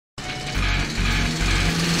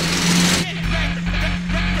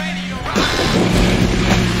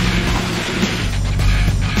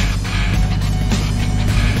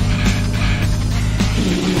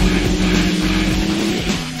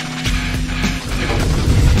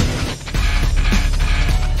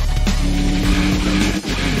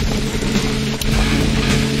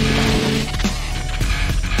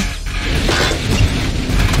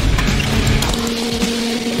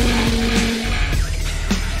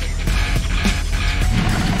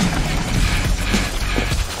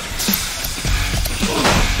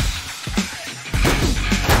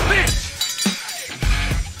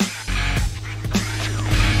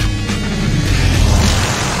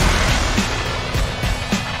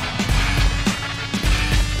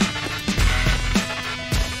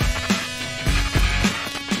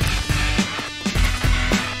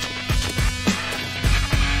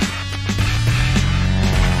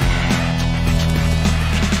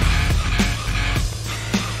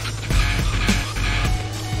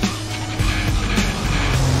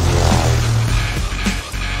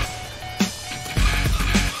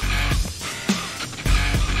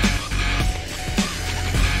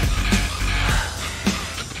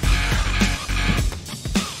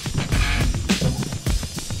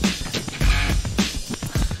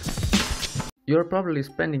You're probably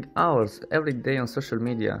spending hours every day on social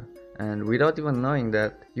media, and without even knowing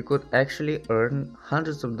that, you could actually earn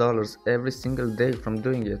hundreds of dollars every single day from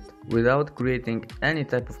doing it, without creating any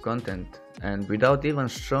type of content, and without even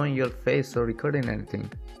showing your face or recording anything.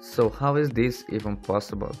 So how is this even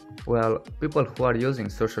possible? Well, people who are using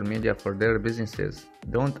social media for their businesses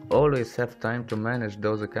don't always have time to manage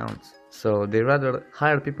those accounts. So they rather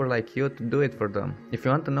hire people like you to do it for them. If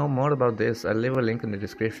you want to know more about this, I'll leave a link in the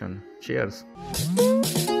description. Cheers!